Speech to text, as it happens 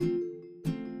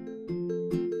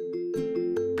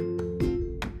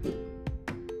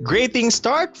Great things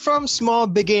start from small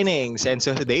beginnings. And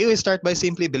so today we start by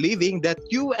simply believing that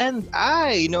you and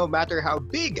I, no matter how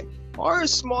big or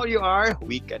small you are,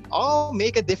 we can all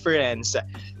make a difference.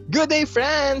 Good day,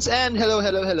 friends! And hello,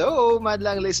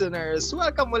 madlang listeners!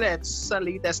 Welcome ulit sa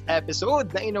latest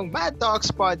episode na inyong Mad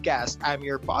Talks Podcast. I'm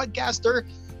your podcaster,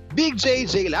 Big J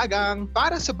Lagang,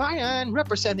 para sa bayan,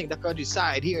 representing the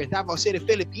countryside here in Davao City,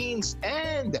 Philippines.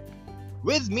 And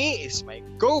with me is my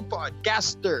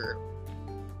co-podcaster,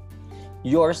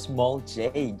 your small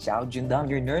J, Zhao Jundam,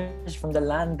 your nurse from the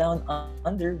land down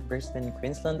under, Brisbane,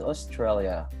 Queensland,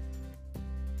 Australia.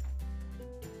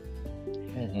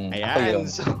 Ayan. Ako yun.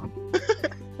 So,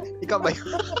 ikaw ba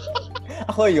yun?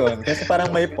 Ako yun. Kasi parang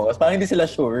may pause. Parang hindi sila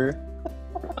sure.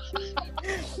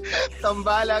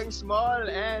 Tambalang small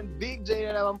and Big J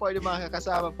na naman po yung mga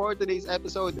kasama for today's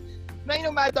episode na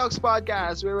inyong Mad Talks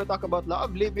Podcast, where we talk about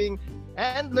love, living,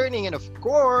 and learning, and of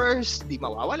course, di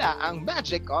mawawala ang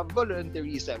magic of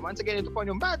volunteerism. Once again, ito po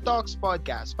yung Mad Talks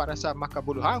Podcast para sa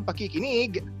makabuluhang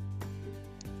pakikinig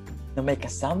Na may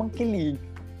kasamang kilig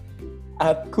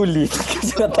at kulit.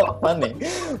 Kasi natakpan eh.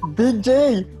 Big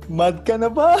J, mad ka na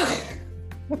ba?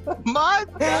 Mad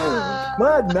na!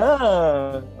 Mad na!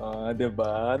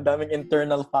 Diba? Ang daming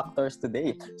internal factors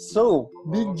today. So,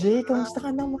 Big J, kamusta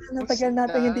ka naman? Ang tagal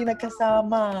natin hindi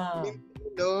nagkasama.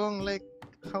 Dong, like,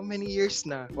 how many years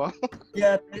na? Wow.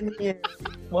 Yeah, 10 years.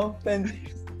 Wow, 10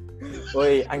 years.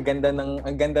 Uy, ang ganda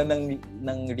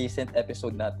ng recent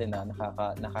episode natin na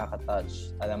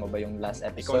nakaka-touch. Alam mo ba yung last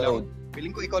episode?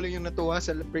 Feeling ko ikaw lang yung natuwa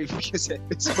sa previous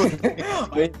episode.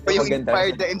 Uy, yung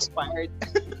maganda. inspired.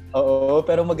 Oo,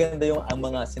 pero maganda yung ang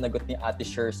mga sinagot ni Ate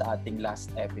Sher sa ating last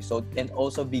episode. And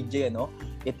also Big J, ano?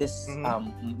 It is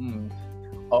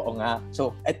oo nga.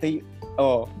 So, ito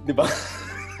di ba?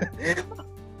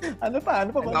 Ano pa?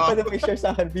 Pwede mo i-share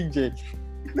sa akin, Big J?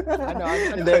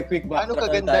 Hindi, quick back. Ano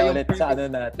kaganda yung ulit sa ano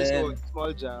natin. Episode,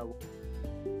 small job.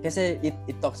 Kasi it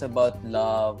talks about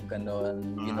love, ganon,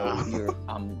 you know, your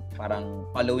parang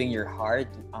following your heart,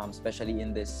 especially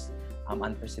in this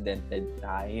unprecedented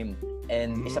time.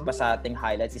 And isa pa sa ating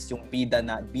highlights is yung bida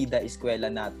eskwela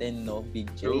natin, no, Big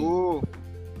J. True.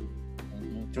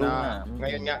 True na.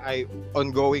 Ngayon nga ay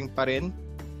ongoing pa rin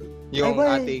yung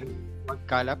ating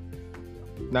pagkalap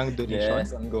ng donation.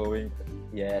 Yes, ongoing.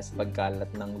 Yes, pagkalat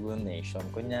ng donation.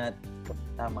 Kunya,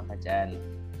 tama ka dyan.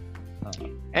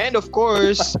 And of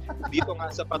course, dito nga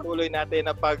sa patuloy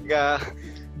natin na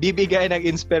bibigay ng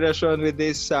inspirasyon with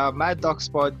this Mad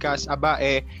Talks Podcast,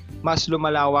 mas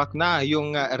lumalawak na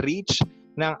yung reach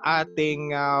ng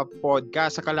ating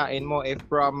podcast. Sakalain mo,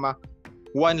 from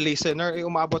one listener,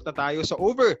 umabot na tayo sa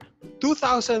over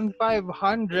 2,500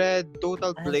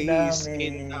 total plays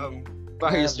in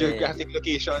various geographic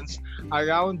locations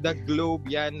around the globe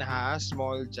yan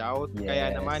small jout. Yes. Kaya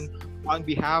naman on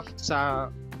behalf sa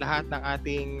lahat ng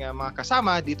ating mga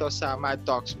kasama dito sa Mad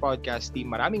Talks Podcast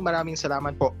team, maraming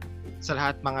salamat po sa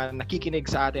lahat mga nakikinig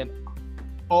sa atin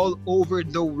all over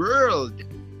the world.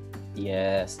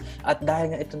 Yes. At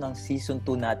dahil nga ito ng season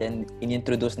 2 natin,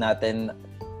 inintroduce natin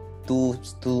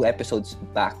two episodes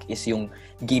back is yung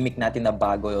gimmick natin na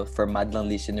bago for madlang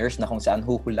listeners na kung saan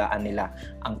huhulaan nila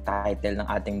ang title ng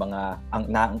ating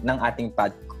ng ating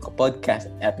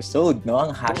podcast episode, no?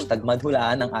 Ang hashtag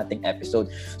madhulaan ng ating episode.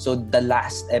 So the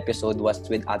last episode was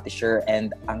with Ate Sher,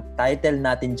 and ang title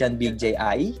natin dyan, Big J,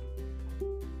 ay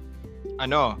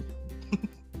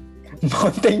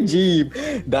Mountain Jeep,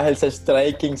 dahil sa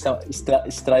striking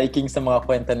sa mga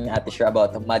kwento ni Ate Sher about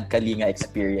the Mad Kalinga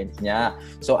experience niya.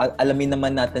 So alamin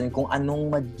naman natin kung anong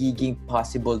magiging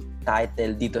possible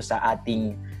title dito sa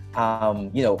ating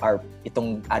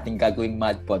itong ating gagawing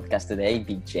Mad Podcast today,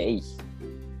 Big J.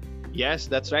 Yes,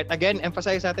 that's right. Again,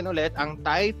 emphasize natin ulit, ang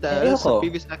title sa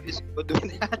previous episode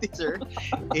ni Ate Sher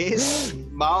is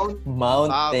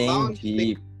Mountain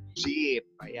Jeep.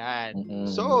 Ayan.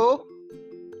 So,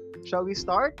 shall we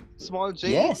start? Small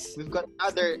J? Yes. We've got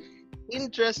another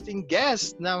interesting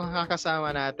guest na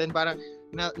makakasama natin. Parang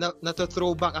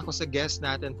nato-throwback ako sa guest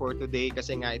natin for today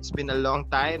kasi nga it's been a long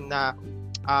time na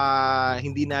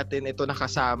hindi natin ito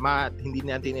nakasama at hindi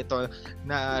natin ito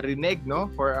narinig, no?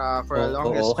 For a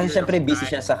longest period. Kasi syempre busy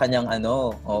siya sa kanyang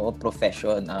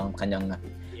profession, ang kanyang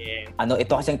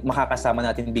ito kasi makakasama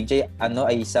natin, Big J,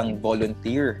 ay isang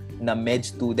volunteer na med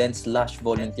student /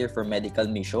 volunteer for medical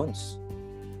missions.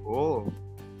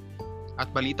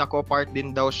 At balita ko, part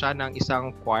din daw siya ng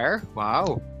isang choir.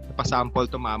 Wow!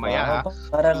 Napasample to mamaya.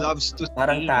 Parang, loves to sing.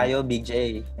 Parang tayo, Big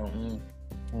J. Ang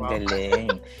galing.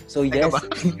 So yes,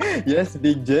 yes,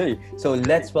 Big J. So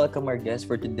let's welcome our guest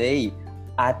for today.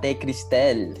 Ate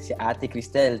Cristel. Si Ate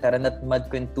Cristel. Tara na't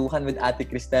magkwentuhan with Ate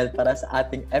Cristel para sa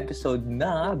ating episode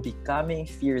na Becoming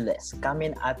Fearless. Come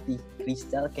in, Ate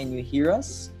Cristel. Can you hear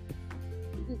us?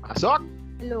 Pasok!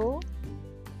 Hello?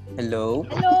 Hello?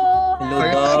 Hello! Hello, Hi.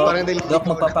 Doc. Parang nalilito Doc,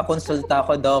 na. magpapakonsulta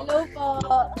ako, Doc. Hello po.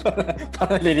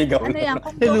 Parang liligaw. Ano yan?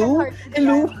 Hello?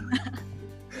 Hello?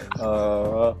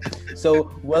 Hello?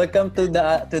 So, welcome to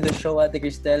the show, Ate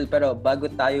Cristel. Pero bago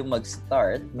tayo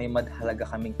mag-start, may madhalaga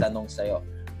kaming tanong sa'yo.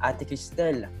 Ate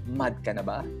Cristel, mad ka na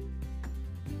ba?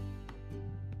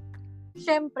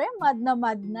 Siyempre, mad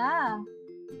na.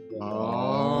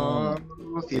 Oh,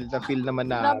 feel naman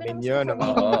Grabe namin naman yun. sa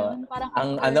Oo. yun. Parang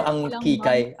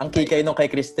Ang kikay nung kay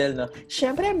Cristel, no?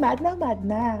 Siyempre, mad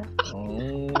na.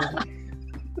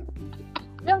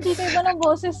 Yung kikay ba ng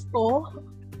boses ko?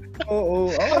 Oo.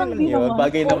 Parang di Yun.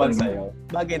 naman.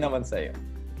 Bagay naman sa'yo.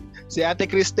 Si Ate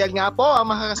Cristel nga po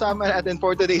ang makakasama natin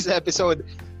for today's episode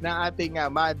ng ating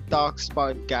Mad Talks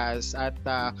podcast. At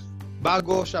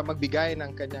bago siya magbigay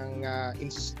ng kanyang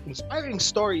inspiring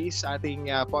stories sa ating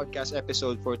podcast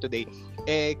episode for today,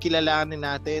 kilalanin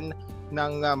natin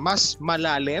ng mas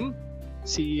malalim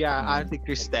si Ate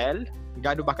Cristel.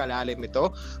 Gaano ba kalalim ito?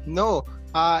 No.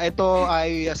 Ito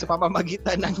ay sa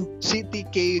pamamagitan ng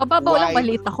CTKY. Mababaw lang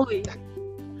balita ko eh.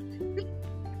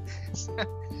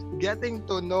 Getting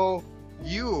to know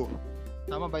you.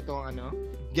 Tama ba itong ano?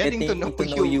 Getting to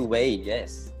know you way,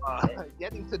 yes.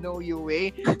 Getting to know you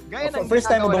way. Gaya ng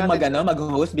First time mo bang ginagawa natin-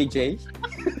 mag-host, Big J?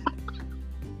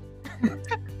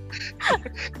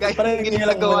 Gaya ng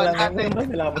ginagawa natin.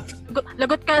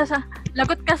 Lagot ka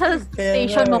sa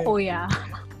station mo, kuya.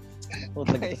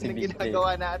 Gaya ng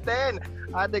ginagawa natin.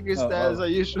 Ate Cristel, sa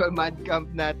usual Mad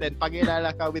Camp natin,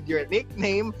 pakilala ka with your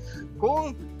nickname,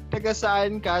 kung taga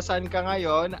saan ka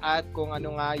ngayon, at kung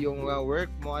ano nga yung work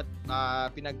mo at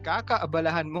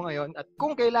pinagkakaabalahan mo ngayon, at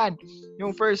kung kailan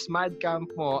yung first Mad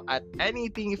Camp mo, at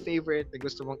anything favorite na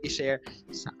gusto mong i-share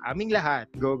sa aming lahat.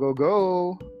 Go, go,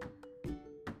 go!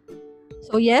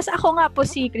 So yes, ako nga po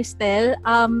si Cristel.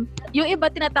 Yung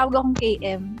iba tinatawag akong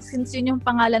KM since yun yung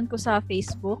pangalan ko sa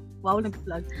Facebook. Wow,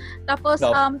 nag-plug. Tapos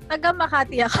taga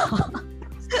Makati ako.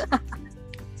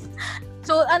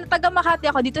 So taga Makati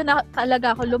ako, dito na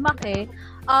talaga ako lumaki.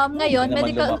 Ngayon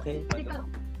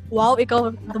Wow, ikaw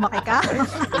lumaki ka?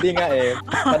 Hindi nga eh.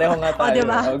 Pareho nga tayo.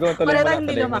 Diba? Pareho tayong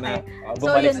hindi tuloy mo lumaki. na.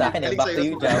 Bumalik sa akin, back to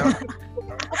you, Jao.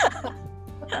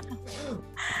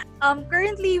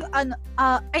 Currently,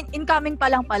 incoming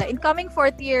pa lang pala. Incoming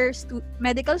fourth year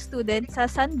medical student sa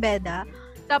San Beda.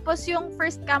 Tapos yung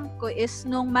first camp ko is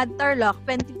nung Mad Tarlac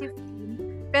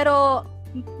 2015. Pero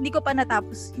hindi ko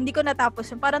natapos.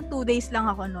 Parang 2 days lang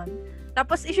ako noon.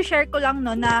 Tapos i-share ko lang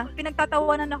no na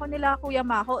pinagtatawanan ako nila Kuya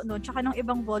Mako noon tsaka ng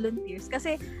ibang volunteers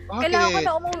kasi kailangan ko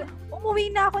na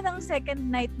umuwi na ako ng second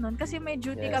night noon kasi may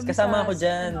duty kami kasama ako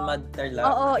diyan, Mad Tarlac.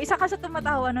 Oo, isa ka sa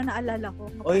tumatawa noon, naalala ko.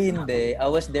 Oy, hindi. I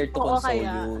was there to console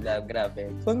you.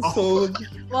 Grabe. Console.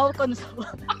 Wow, console.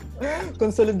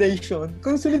 Consolidation.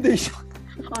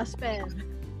 Hospital.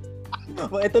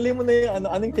 Ituloy mo na yung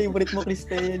anong favorite mo,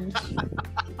 Cristel?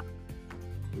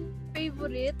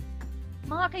 Favorite?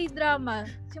 Mga K-drama.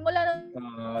 Simula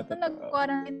na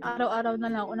nag-quarantine, araw-araw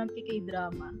na lang ako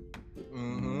nag-K-drama.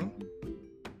 Mm-hmm.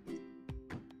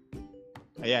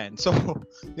 Ayan. So,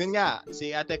 yun nga.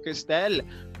 Si Ate Cristel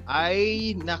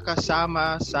ay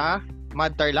nakasama sa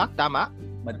Mad Tarlac, tama?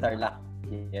 Mad Tarlac.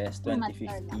 Yes,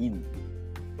 2015.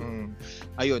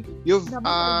 Ayun. You've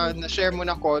na-share mo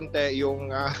na konti yung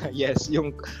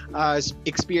yung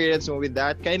experience mo with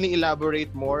that. Kindly elaborate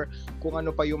more kung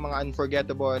ano pa yung mga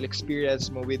unforgettable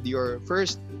experience mo with your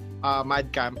first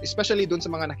Mad Camp, especially dun sa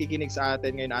mga nakikinig sa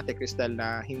atin ngayon, Ate Cristel,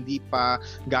 na hindi pa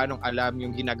ganong alam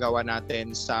yung ginagawa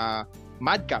natin sa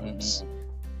Mad Camps.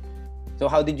 So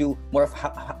how did you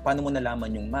paano mo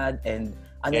nalaman yung Mad, and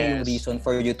ano yung reason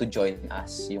for you to join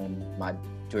us yung Mad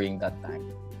during that time?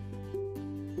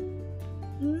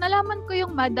 Nalaman ko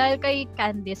yung Mad dahil kay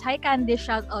Candice. Hi Candice,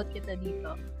 shout out kita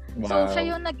dito. Wow. So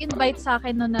siya yung nag-invite sa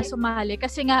akin noon na sumali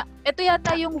kasi nga ito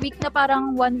yata yung week na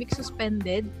parang 1 week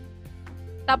suspended.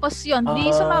 Tapos yun,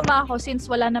 di sumama ako since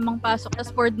wala namang pasok.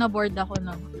 Tapos board ako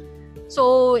noon.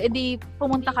 So, edi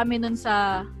pumunta kami nun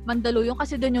sa Mandaluyong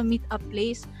kasi doon yung meet up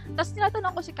place. Tapos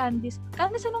tinatanong ko si Candice,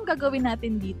 anong gagawin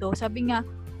natin dito? Sabi nga,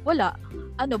 wala.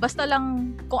 Basta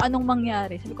lang kung anong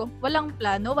mangyari. Sabi ko, walang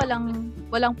plano,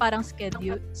 walang parang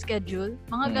schedule,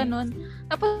 mga ganun.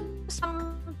 Tapos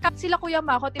sila Kuya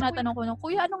Mako, tinatanong ko,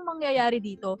 Kuya, anong mangyayari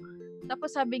dito?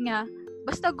 Tapos sabi nga,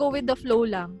 basta go with the flow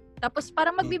lang. Tapos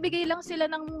parang magbibigay lang sila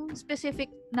ng specific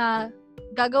na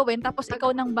gagawin, tapos ikaw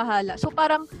nang bahala. So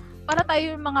parang para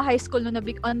tayo yung mga high school no, na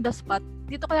big on the spot,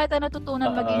 Dito ko yata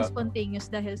natutunan maging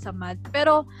spontaneous dahil sa MAD.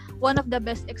 Pero one of the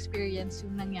best experience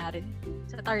yung nangyari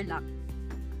sa Tarlac.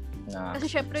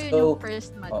 Kasi syempre yun yung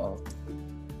first MAD.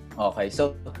 Okay,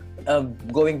 so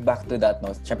going back to that,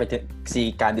 no, syempre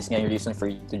si Candice nga yung reason for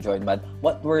you to join MAD.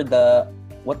 What were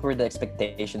the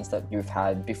expectations that you've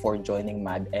had before joining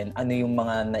MAD, and ano yung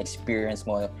mga na-experience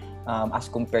mo as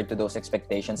compared to those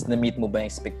expectations? Na-meet mo ba yung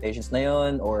expectations na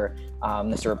yun, or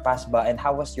na-surpass ba? And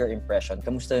how was your impression?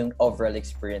 Kamusta yung overall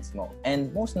experience mo?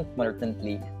 And most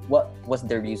importantly, what was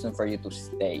the reason for you to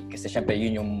stay? Kasi syempre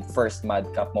yun yung first MAD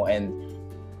Camp mo, and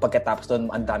pagkatapos doon,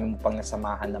 ang dami mo pang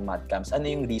nasamahan na MAD Camps. Ano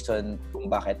yung reason kung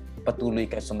bakit patuloy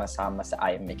ka sumasama sa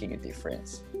I Am Making a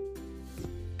Difference?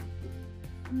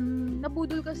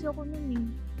 Nabudol kasi ako nun eh.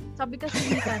 Sabi kasi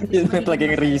ni Candice. Yun yung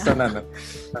talagang reason, ano?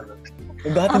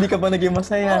 Bakit hindi ka ba naging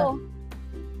masaya? Oo.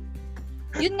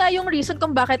 Yun nga yung reason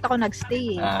kung bakit ako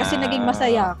nagstay eh. Kasi naging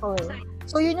masaya ako eh.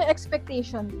 So yun yung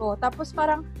expectation ko. Tapos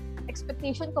parang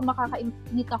expectation ko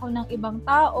makaka-meet ako ng ibang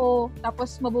tao.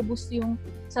 Tapos mabuboost yung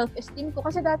self-esteem ko.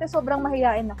 Kasi dati sobrang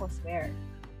mahiyain ako, swear.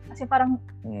 Kasi parang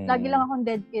lagi lang akong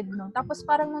dead kid, no? Tapos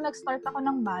parang nung nag-start ako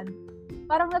ng MAD,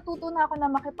 parang natuto na ako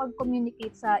na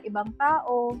makipag-communicate sa ibang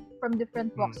tao from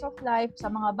different walks of life,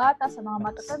 sa mga bata, sa mga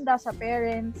matatanda, sa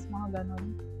parents, mga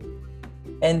ganun.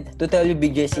 And to tell you,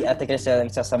 BJ, si Ate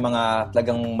Cristel, isa sa mga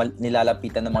talagang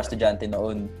nilalapitan ng mga estudyante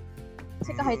noon.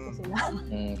 Kasi kahit ko sila.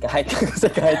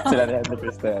 kahit sila ni Ate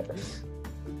Cristel.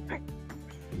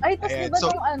 Ay, tapos diba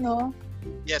yung ano?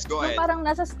 Yes, go ahead. Parang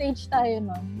nasa stage tayo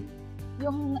nun.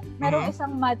 Yung merong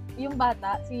isang yung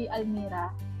bata, si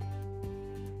Almira.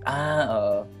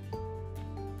 Oo.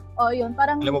 Yun,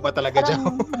 parang... Alam mo pa talaga dyan.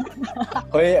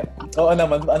 Hoy, oo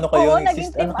naman. Ano kayo? Oo,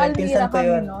 naging team Almira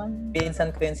kami nun.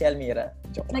 Pinsan ko yun si Almira.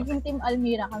 Naging team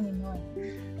Almira kami nun.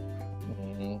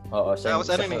 Oo, siya. Tapos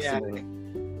ano nangyari?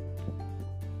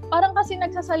 Parang kasi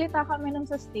nagsasalita kami nun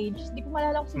sa stage. Hindi ko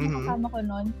malala kung sino kasama ko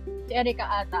nun. Si Erica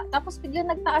ata. Tapos biglang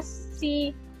nagtaas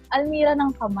si Almira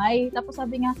ng kamay. Tapos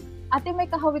sabi nga, ate, may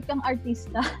kahawig kang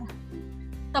artista.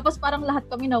 Tapos parang lahat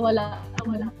kami nawala.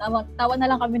 Tawa na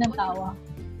lang kami ng tawa.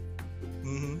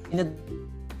 Sino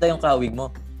daw yung kahawig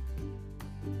mo?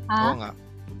 Ha? Oo nga.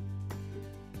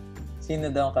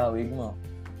 Sino daw ang kahawig mo?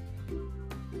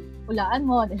 Hulaan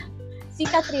mo. Si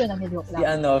Catriona, may joke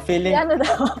lang.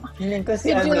 Feeling ko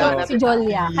si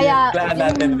Jolia. Kaya,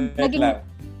 naging...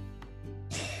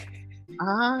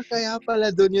 Kaya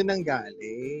pala doon yun ang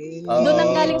galing. Doon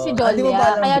ang galing si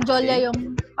Jolia. Kaya Jolia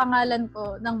yung pangalan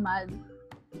ko ng MAD.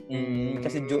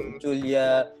 Kasi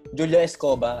Julia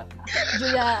Escobar.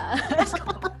 Julia.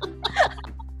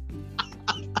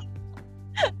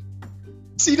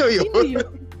 Sino yun?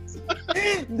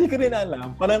 Hindi ko rin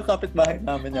alam. Parang kapitbahay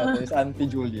namin yata is Auntie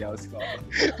Julia Escobar.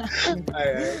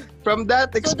 From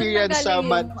that experience sa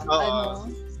MAD,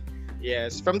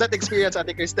 yes, from that experience,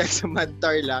 Ate Cristel, sa MAD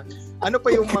Tarlac, ano pa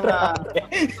yung mga...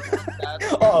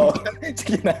 Oo,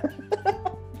 sige na.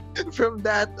 From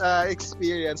that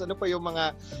experience, ano pa yung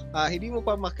mga hindi mo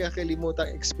pa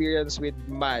makakalimutan experience with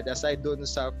MAD aside doon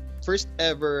sa first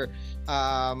ever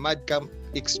MAD Camp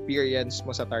experience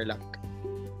mo sa Tarlac?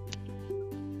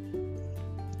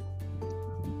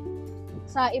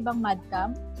 Sa ibang MAD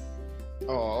Camp?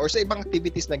 Or sa ibang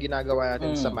activities na ginagawa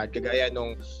natin sa MAD, kagaya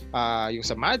nung yung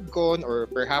sa MADCon or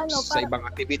perhaps sa ibang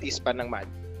activities pa ng MAD.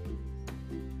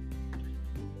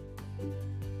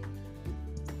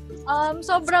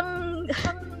 Sobrang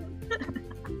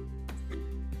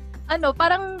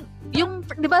parang yung,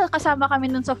 di ba kasama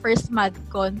kami nun sa first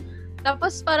MADCon,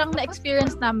 tapos parang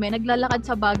na-experience namin, naglalakad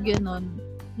sa Baguio nun,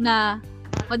 na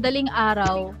madaling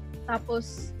araw,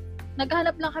 tapos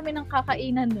naghahanap lang kami ng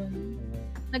kakainan nun,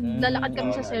 naglalakad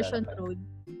kami sa Session Road.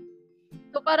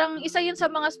 So parang isa yun sa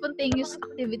mga spontaneous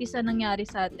activities na nangyari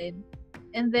sa atin.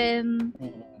 And then,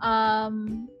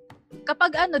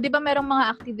 kapag di ba merong mga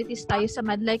activities tayo sa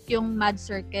MAD, like yung MAD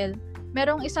Circle,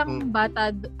 merong isang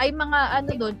bata, ay mga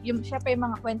doon, yung syempre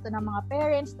yung mga kwento ng mga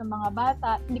parents, ng mga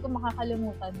bata, hindi ko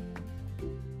makakalimutan.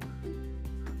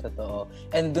 Totoo.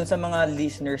 And dun sa mga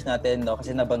listeners natin, no,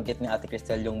 kasi nabanggit ni Ate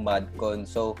Cristel yung MADCon.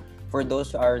 So, for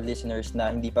those our listeners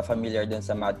na hindi pa familiar dun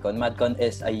sa MADCon, MADCon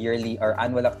is a yearly or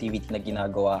annual activity na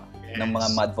ginagawa ng mga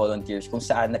MAD volunteers kung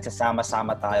saan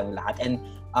nagsasama-sama tayong lahat. And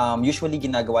usually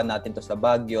ginagawa natin to sa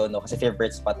Baguio, no, kasi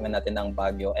favorite spot nga natin ang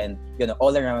Baguio, and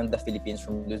all around the Philippines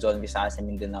from Luzon, Visayas, and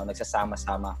Mindanao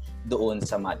nagsasama-sama doon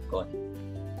sa MADCon.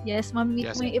 Yes,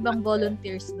 ma-meet mo yung ibang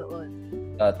volunteers doon.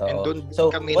 Totoo. And doon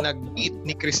kami nag-meet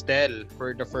ni Cristel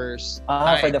for the first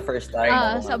time. For the first time.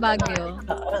 Sa Baguio.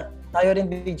 Tayo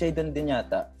rin BJ doon din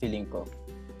yata, feeling ko.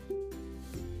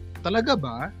 Talaga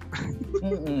ba?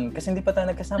 Kasi hindi pa tayo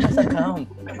nagkasama sa camp.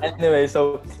 Anyway,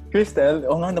 so Crystal,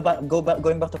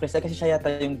 going back to Crystal kasi siya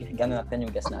yata yung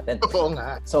yung guest natin. Oo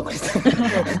nga. So Crystal,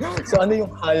 so ano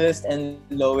yung highest and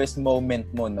lowest moment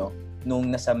mo no nung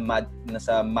nasa mad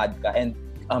ka, and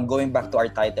going back to our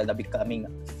title na becoming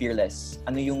fearless.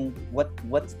 Ano yung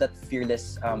what's that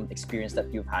fearless experience that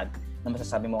you've had na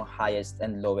masasabi mo ang highest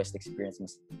and lowest experience mo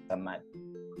sa mad?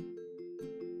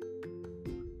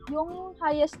 Yung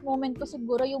highest moment ko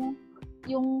siguro yung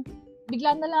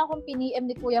bigla na lang akong piniem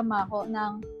ni Kuya Mako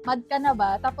ng mad ka na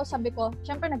ba? Tapos sabi ko,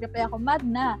 syempre nag-reply ako, mad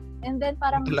na. And then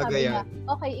parang Talaga sabi yan. niya,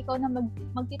 okay, ikaw na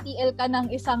mag-TTL ka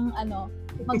ng isang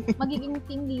magiging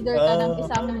team leader ka ng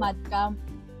isang mad camp.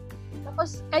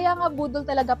 Tapos kaya nga budol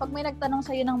talaga pag may nagtanong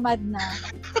sa'yo ng mad na,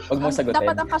 Huwag mong sagutin.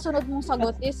 dapat ang kasunod mong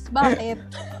sagot is bakit?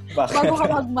 Bago ka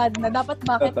mag-mad na, dapat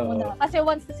bakit Totoo. muna. Kasi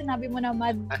once na sinabi mo na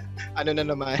mad Ano na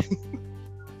naman?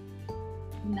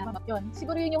 na yun.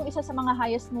 Siguro yun yung isa sa mga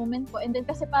highest moment ko. And then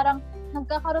kasi parang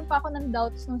nagkakaroon pa ako ng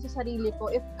doubts nung sa sarili ko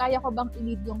if kaya ko bang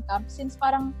i-lead yung camp. Since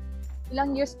parang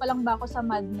ilang years pa lang ba ako sa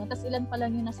MAD, no? Tapos ilan pa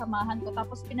lang yung nasamahan ko.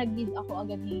 Tapos pinag-lead ako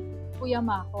agad ni Kuya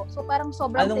Mako. So parang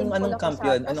sobrang thankful anong ako camp sa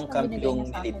yun? trust Anong na camp binigay yung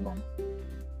niya sa lead akin mo? nun.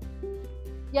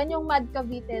 Yan yung MAD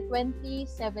Cavite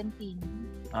 2017.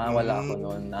 Wala ako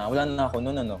noon. Wala na ako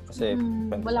noon kasi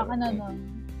Wala ka na nun.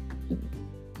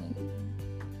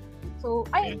 So,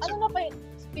 ano na pa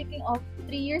speaking of,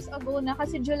 3 years ago na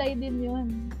kasi July din yun.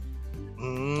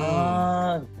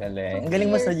 Galing. So, Ang galing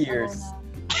mo sa 3 years.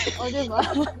 O, diba?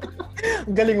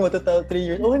 Ang galing mo, 3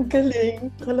 years. Oh, ang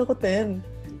galing. Akala ko 10.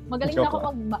 Magaling na ako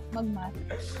mag-math.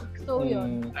 So,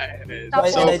 yun.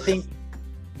 So,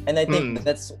 and I think Mm.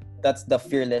 that's the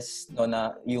fearless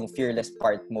na yung fearless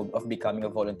part mo of becoming a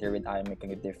volunteer with I Am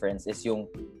Making a Difference is yung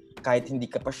kahit hindi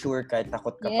ka pa sure, kahit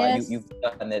takot ka pa, Yes. you've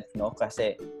done it, no?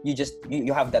 Kasi you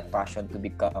have that passion to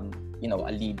become, a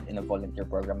lead in a volunteer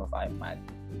program of I Am Mad.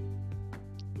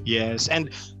 Yes, and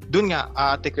dun nga,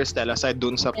 Ate Cristel, aside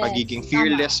dun sa Yes, pagiging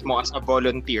fearless mo as a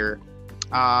volunteer,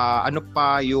 ano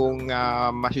pa yung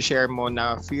masishare mo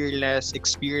na fearless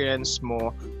experience mo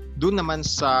dun naman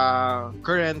sa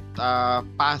current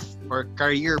path or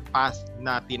career path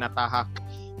na tinatahak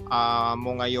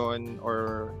mo ngayon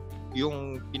or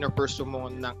yung pinapursue mo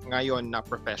ngayon na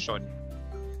profession?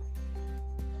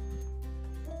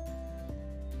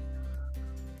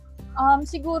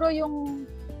 Siguro yung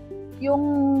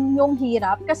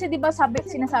hirap kasi 'di ba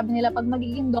sinasabi nila pag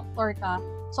magiging doktor ka,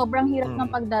 sobrang hirap ng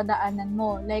pagdadaanan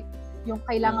mo. Like yung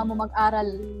kailangan mo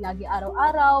mag-aral lagi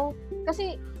araw-araw.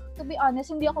 Kasi to be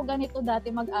honest, hindi ako ganito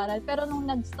dati mag-aral, pero nung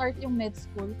nag-start yung med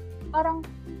school, parang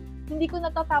hindi ko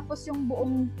natatapos yung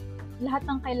buong lahat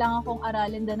ng kailangan kong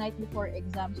aralin the night before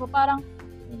exam. So parang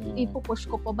ipupush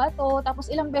ko pa ba to? Tapos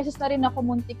ilang beses na rin ako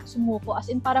muntik sumuko. As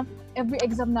in parang every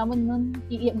exam naman nun,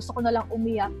 gusto ko na lang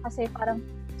umiyak kasi parang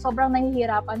sobrang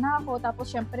nahihirapan na ako. Tapos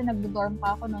syempre nagdo-dorm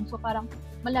pa ako nun. So parang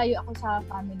malayo ako sa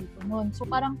family ko nun. So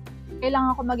parang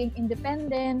kailangan ko maging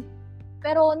independent.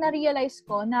 Pero na-realize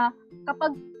ko na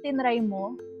kapag tinry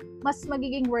mo, mas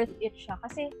magiging worth it siya.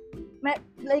 Kasi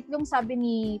like yung sabi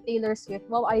ni Taylor Swift,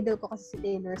 wow, idol ko kasi si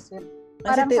Taylor Swift.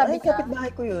 Parang sabi niya, kapitbahay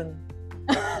ko yun.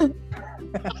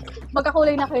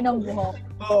 magkakulay na kayo ng buhok.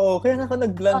 Oo, kaya nga ako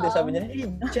nag-blunder. Sabi niya, hey,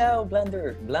 ciao,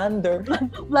 blunder. Blunder.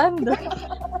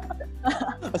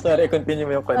 Sorry, continue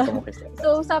mo yung kwento mo, Kristen.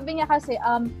 So, sabi niya kasi,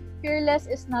 fearless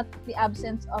is not the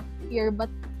absence of fear, but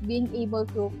being able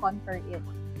to conquer it.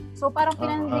 So, parang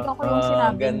pinandigan ko yung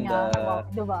sinabi niya.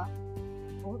 Diba?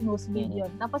 Nosebleed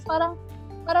yun. Tapos parang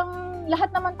lahat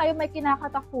naman tayo may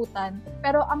kinakatakutan,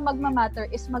 pero ang magmamatter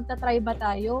is magta-try ba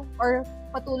tayo or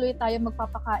patuloy tayo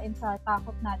magpapakain sa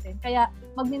takot natin. Kaya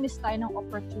magmi-miss tayo ng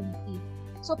opportunity.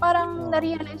 So parang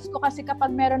na-realize ko kasi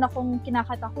kapag meron akong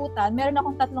kinakatakutan, meron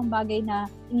akong 3 bagay na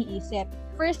iniisip.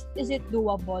 First, is it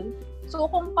doable? So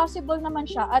kung possible naman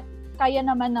siya at kaya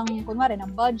naman ng kunwari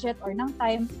ng budget or ng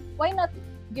time, why not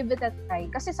give it a try?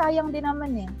 Kasi sayang din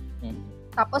naman eh.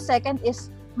 Tapos second is,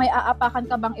 may aapakan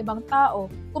ka bang ibang tao?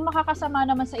 Kung makakasama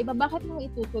naman sa iba, bakit mo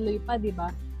itutuloy pa, di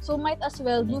ba? So might as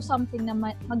well do something na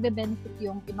magbe-benefit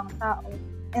yung ibang tao.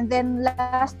 And then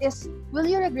last is, will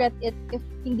you regret it if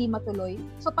hindi matuloy?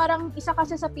 So parang isa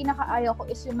kasi sa pinakaayaw ko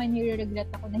is yung may nire-regret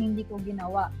ako na hindi ko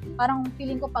ginawa. Parang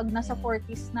feeling ko pag nasa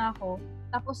 40s na ako,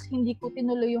 tapos hindi ko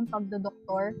tinuloy yung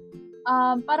pagdodoktor,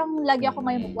 parang lagi ako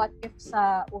may what if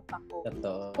sa utak ko.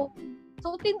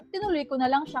 So tinuloy ko na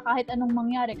lang siya kahit anong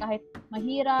mangyari, kahit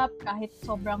mahirap, kahit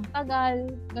sobrang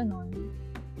tagal, ganun.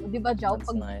 So, di ba, Jow?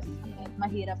 Pag nice.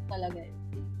 mahirap talaga yun.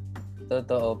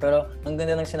 Totoo. Pero ang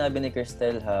ganda ng sinabi ni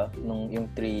Cristel ha,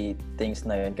 yung 3 things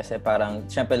na yun. Kasi parang,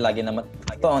 syempre lagi naman,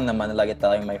 totoo naman, lagi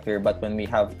tayong may fear. But when we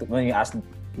ask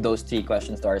those 3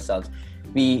 questions to ourselves,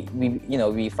 we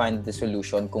find the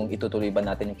solution kung itutuloy ba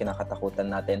natin yung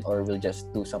kinakatakutan natin or we'll just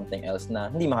do something else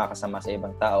na hindi makakasama sa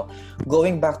ibang tao.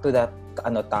 Going back to that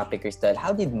topic, Cristel,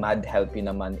 how did MAD help you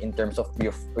naman in terms of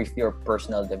your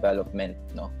personal development,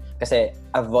 no? Kasi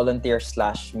a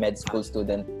volunteer/med school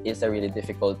student is a really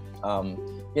difficult,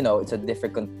 it's a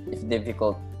difficult,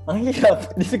 ang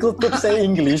hirap, difficult to say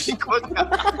English.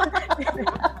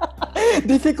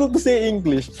 Difficult to say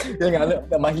English. Kaya nga,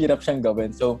 mahirap siyang gawin.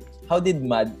 So, how did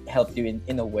MAD help you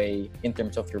in a way in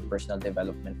terms of your personal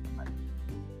development naman?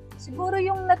 Siguro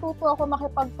yung natuto ako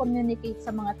makipag-communicate sa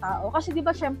mga tao. Kasi di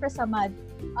ba syempre sa MAD,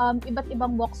 iba't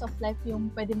ibang walks of life yung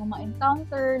pwede mo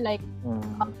ma-encounter. Like,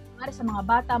 sa mga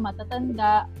bata,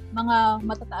 matatanda, mga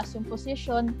matataas yung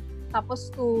position, tapos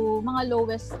to mga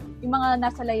lowest, yung mga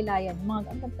nasa laylayan, mga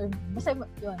term, basta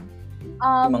yun.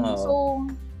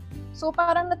 So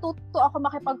parang natuto ako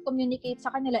makipag-communicate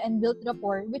sa kanila and build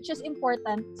rapport, which is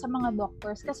important sa mga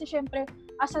doctors. Kasi syempre,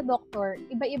 as a doctor,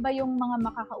 iba-iba yung mga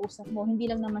makakausap mo. Hindi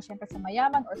lang naman syempre sa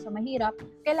mayaman or sa mahirap.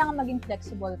 Kailangan maging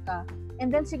flexible ka.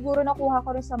 And then siguro nakuha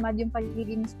ko rin sa MAD yung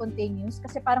pagiging spontaneous.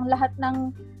 Kasi parang lahat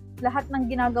ng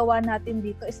ginagawa natin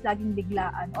dito is laging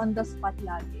biglaan, on the spot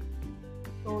lagi.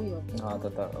 So yun.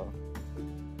 Totoo.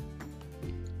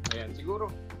 Ayan,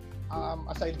 siguro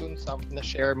aside dun sa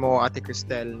na-share mo, Ate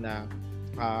Cristel, na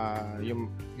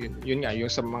yun nga, yung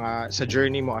sa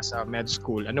journey mo as a med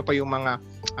school, ano pa yung mga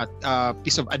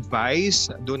piece of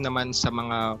advice doon naman sa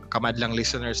mga kamadlang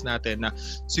listeners natin na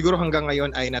siguro hanggang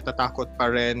ngayon ay natatakot pa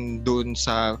rin doon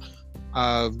sa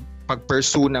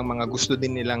pag-pursue ng mga gusto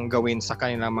din nilang gawin sa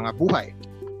kanilang mga buhay?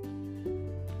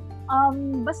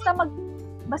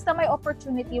 Basta may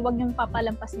opportunity, wag niyong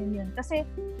papalampasin yun. Kasi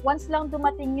once lang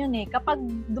dumating yun kapag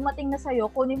dumating na sa'yo,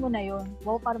 kunin mo na yun.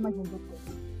 Wow, para maghugot ko.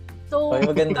 So,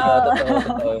 maganda.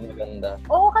 Totoo, maganda.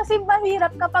 Oo, kasi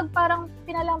mahirap kapag parang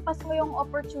pinalampas mo yung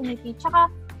opportunity.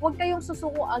 Tsaka, wag kayong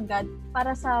susuko agad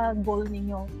para sa goal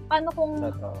ninyo. Paano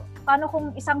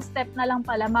kung isang step na lang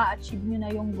pala ma-achieve nyo na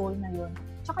yung goal na yun?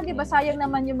 Tsaka, di ba, sayang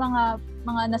naman yung mga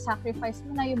na-sacrifice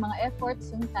mo na, yung mga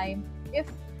efforts, yung time. If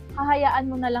hahayaan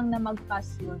mo na lang na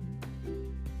mag-pass yun.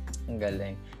 Ang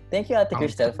galing. Thank you, Ate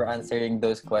Cristel, for answering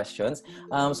those questions.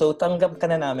 So, tanggap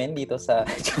ka na namin dito sa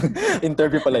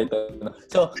interview pala ito.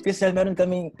 So, Cristel, meron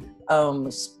kaming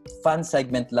fun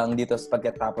segment lang dito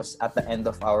pagkatapos at the end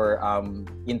of our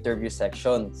interview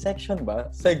section. Section ba?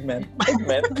 Segment.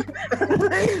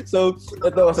 So,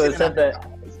 ito. So, siyempre,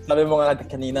 sabi mo nga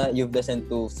kanina, you've listened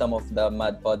to some of the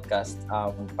MAD podcast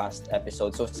past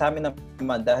episodes. So sa amin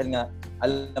naman, dahil nga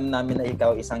alam namin na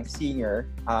ikaw isang singer,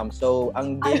 so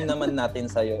ang game naman natin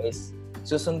sa'yo is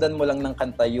susundan mo lang ng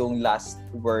kanta yung last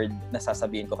word na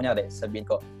sasabihin ko. Kunyari, sabihin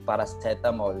ko,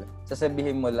 paracetamol.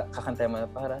 Sasabihin mo, kakantay mo,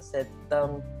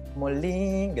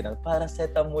 paracetamolling, gano'n,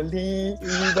 paracetamolling,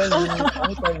 ibalin,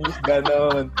 ang tamis,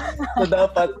 gano'n. So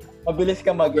dapat, mabilis ka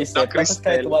mag-isip. Tapos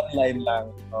kahit one line lang.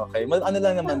 Okay. Ano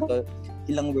lang naman to?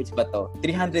 Ilang words ba to?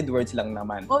 300 words lang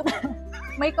naman.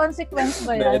 May consequence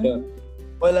ba yan?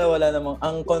 Wala namang.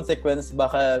 Ang consequence,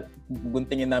 baka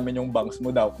guntingin namin yung bangs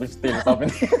mo daw. Still, sabi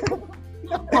niya.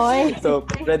 Hoy. So,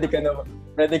 ready ka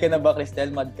na ba, Cristel?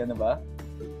 Mad ka na ba?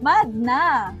 Mad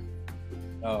na!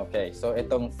 Okay. So,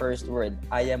 itong first word,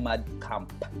 I am mad camp.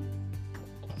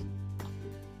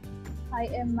 I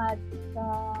am mad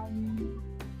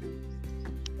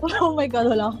oh my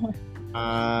God, wala akong.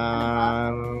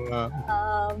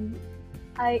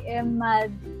 I am mad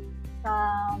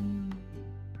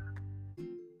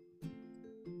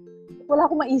wala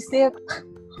akong maisip.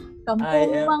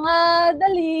 Kampong mga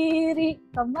daliri,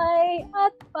 kamay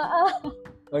at paa.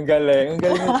 Ang galing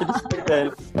yung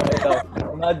Cristel. Ito,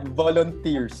 mad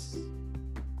volunteers.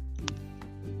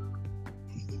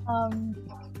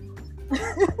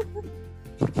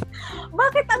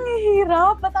 Bakit ang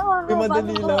hihirap? Ba't ang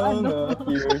madali lang,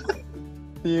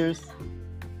 Tears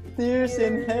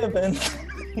in heaven.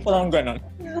 Parang ganon.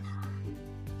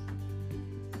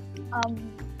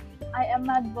 I am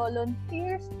mad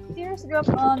volunteers. Tears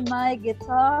drop on my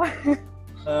guitar.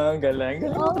 Galing.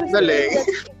 Galing.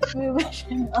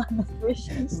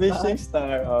 Wishing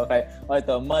star. Okay. O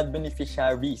ito, mad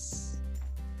beneficiaries.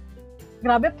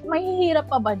 Grabe, may hihirap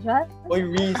pa ba dyan? Oy,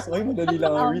 Reese. Oy, madali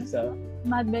lang ang Reese, ha?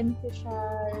 Mad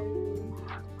beneficiary.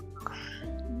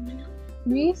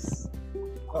 Reese?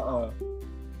 Oo.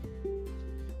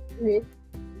 Wait.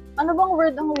 Ano bang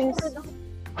word ang Reese?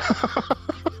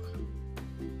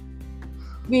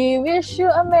 We wish you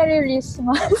a Merry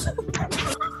Christmas.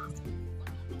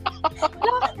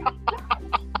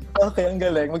 Okay, ang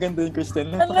galing. Maganda yung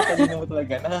Christelle. Napakatalino mo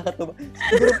talaga. Nakakatuwa.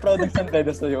 Siguro proud ng Santeda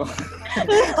sa'yo.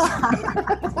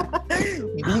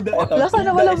 Bida, ito. Lasa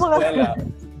na wala mga...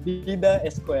 Bida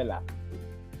Eskwela.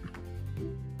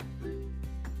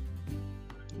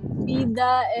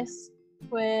 Bida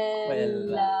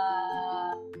Eskwela.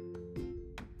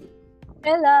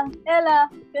 Ella,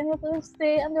 can you please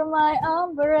stay under my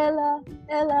umbrella?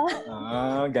 Ella.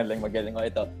 Galing, magaling. O,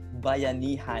 ito.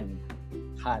 Bayanihan.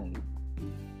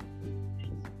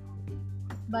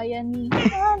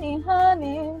 Bayanihan,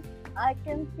 honey. I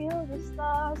can feel the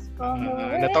stars from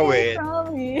away natawid.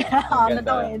 from me.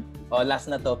 Natawid. O, last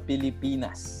na to.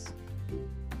 Pilipinas.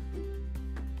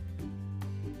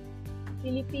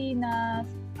 Pilipinas,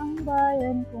 ang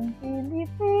bayan kong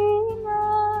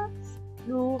Pilipinas.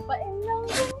 Lupain lang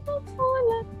yung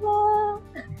mapulat mo.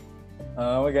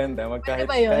 Maganda. Kahit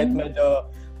medyo,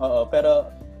 pero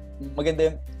maganda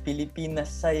yung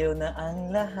Pilipinas sa'yo na ang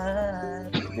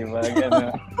lahat. Di ba?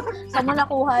 Gano'n. Saan mo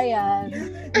nakuha yan?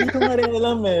 Hindi ko na rin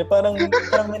alam eh. Parang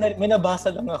may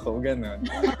nabasa lang ako. Gano'n.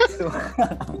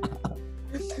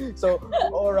 So,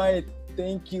 alright.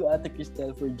 Thank you, Ate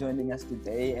Christelle, for joining us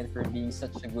today and for being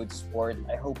such a good sport.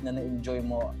 I hope na na-enjoy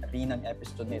mo rin ang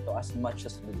episode nito as much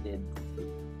as we did.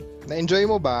 Na-enjoy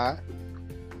mo ba?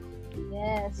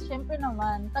 Yes, syempre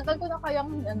naman. Tagal ko na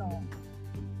kayang,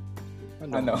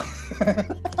 Ano?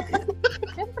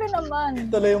 Syempre naman.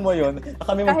 Tuloy mo yun.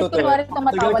 Kami Kahit kunwari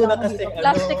tumatawa lang ako dito.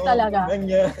 Plastic talaga.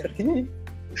 Nangyari.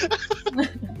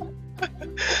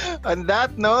 On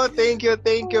that note, thank you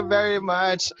very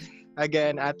much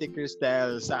again, Ate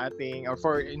Christelle, sa ating, or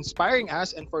for inspiring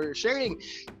us and for sharing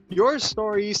your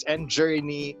stories and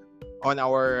journey on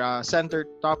our center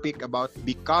topic about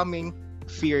becoming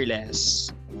fearless.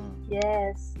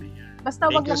 Yes. Basta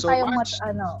wag lang so tayong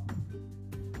ano?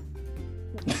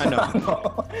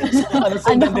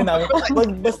 Sundan din namin.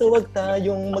 Basta wag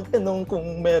tayong magtanong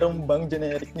kung meron bang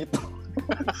generic nito.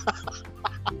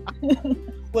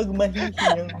 Wag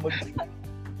mahihiyang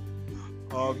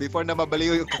before na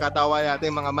mabaliw yung kakatawa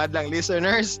natin mga madlang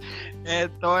listeners,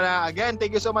 eto na. Again,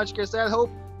 thank you so much, Christelle.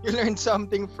 Hope you learned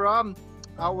something from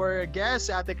our guest,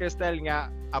 Ate Christelle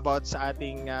nga, about sa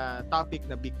ating topic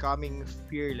na becoming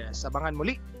fearless. Abangan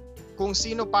muli kung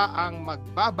sino pa ang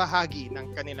magbabahagi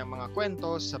ng kanilang mga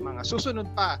kwento sa mga susunod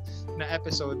pa na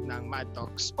episode ng Mad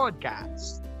Talks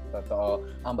Podcast. Totoo.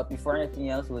 But before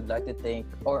anything else, we would like to thank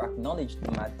or acknowledge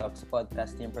the Mad Talks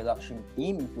Podcast team production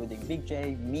team, including Big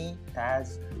J, me,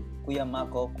 Taz, Kuya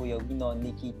Mako, Kuya Wino,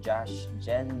 Nikki, Josh,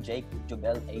 Jen, Jake,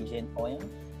 Jubel, Agent, Oyen.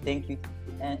 Thank you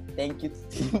and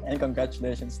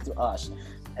congratulations to us.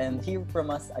 And hear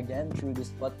from us again through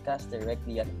this podcast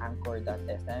directly at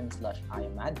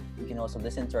anchor.fm/IamMad. You can also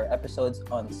listen to our episodes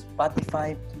on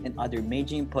Spotify and other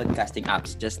major podcasting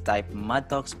apps. Just type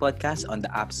Mad Talks Podcast on the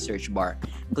app's search bar.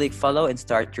 Click follow and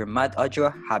start your Mad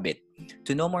Audio habit.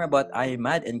 To know more about I Am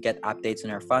Mad and get updates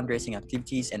on our fundraising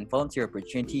activities and volunteer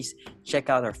opportunities, check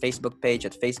out our Facebook page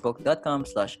at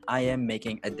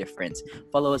facebook.com/IamMakingADifference.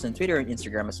 Follow us on Twitter and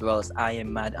Instagram as well as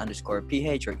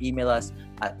IamMad_PH or email us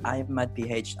at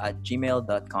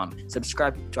IamMadPH@gmail.com.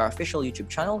 Subscribe to our official YouTube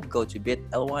channel. Go to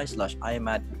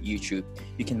bit.ly/IamMadYouTube.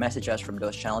 You can message us from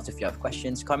those channels if you have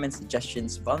questions, comments,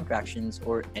 suggestions, volunteer actions,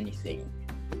 or anything.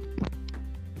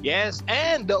 Yes,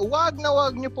 and wag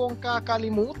niyo pong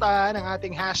kakalimutan ang ating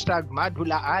hashtag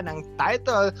Madhulaan, ang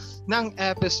title ng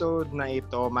episode na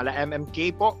ito. Mala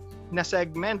MMK po na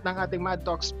segment ng ating Mad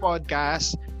Talks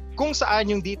Podcast, kung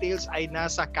saan yung details ay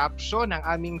nasa caption ng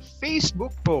aming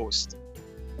Facebook post.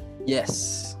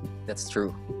 Yes, that's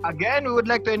true. Again, we would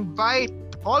like to invite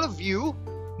all of you,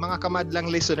 mga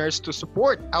kamadlang listeners, to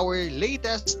support our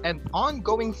latest and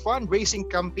ongoing fundraising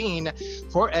campaign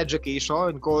for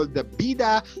education called the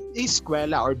Bida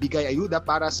Eskwela or Bigay Ayuda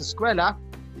para sa Eskwela,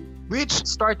 which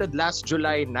started last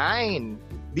July 9.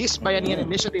 This pioneering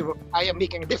initiative of I Am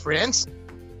Making a Difference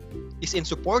is in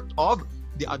support of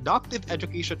the adoptive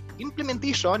education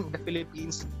implementation in the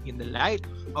Philippines in the light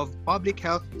of public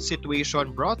health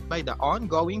situation brought by the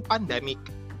ongoing pandemic.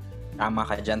 Tama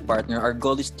ka dyan, partner. Our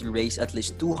goal is to raise at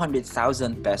least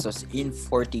 200,000 pesos in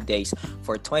 40 days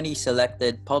for 20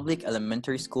 selected public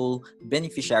elementary school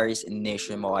beneficiaries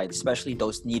nationwide, especially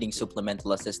those needing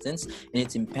supplemental assistance in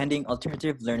its impending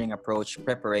alternative learning approach,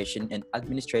 preparation, and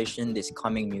administration this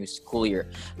coming new school year.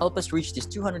 Help us reach this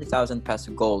 200,000 peso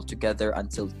goal together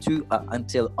until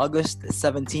August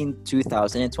 17,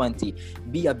 2020.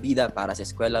 Be a bida para sa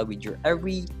eskwela with your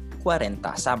every 40.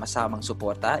 Sama-samang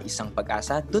suporta, isang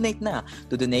pag-asa. Donate na.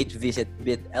 To donate, visit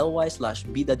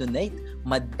bit.ly/bidadonate.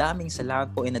 Madaming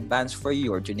salamat po in advance for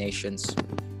your donations.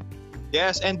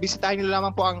 Yes, and bisitahin nyo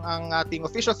lamang po ang ating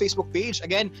official Facebook page.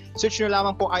 Again, search nyo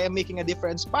lamang po I Am Making a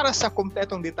Difference para sa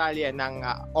kumpletong detalye ng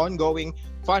ongoing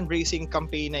fundraising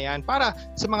campaign na yan para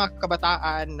sa mga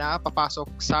kabataan na papasok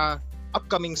sa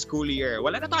upcoming school year.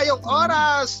 Wala na tayong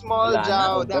oras, Small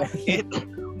Jow. That's it.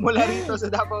 Mula rito sa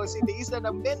Davao City, isla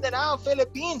ng Mindanao,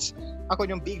 Philippines. Ako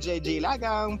yung Big JJ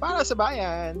Lagang para sa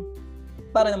bayan.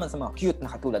 Para naman sa mga cute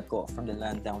na katulad ko from the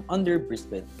land down under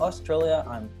Brisbane, Australia,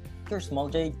 I'm your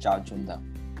Small J, Jow Junda.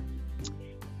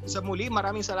 Sa muli,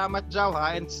 maraming salamat, Jow,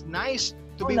 ha? And it's nice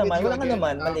to be naman, with you wala again.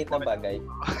 naman, maliit na bagay.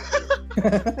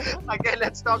 Again,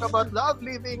 let's talk about love,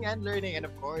 living, and learning, and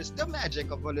of course, the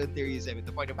magic of volunteerism in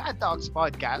the Point of Bad Talks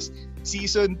podcast,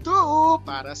 Season 2,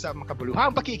 para sa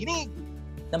makabuluhang pakikinig.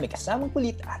 Na may kasamang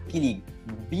kulit at kilig.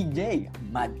 Big J,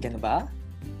 mad ka na ba?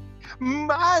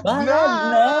 Mad Mad na!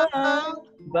 na!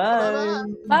 Bye!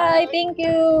 Bye! Thank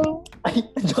you! Ay,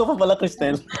 nandiyan ka pa pala,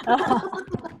 Cristel.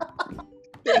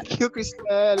 Thank you,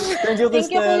 Cristel. Thank you,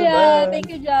 Thank you, Cristel. Kuya. Bye. Thank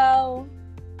you, Jao.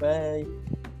 Bye.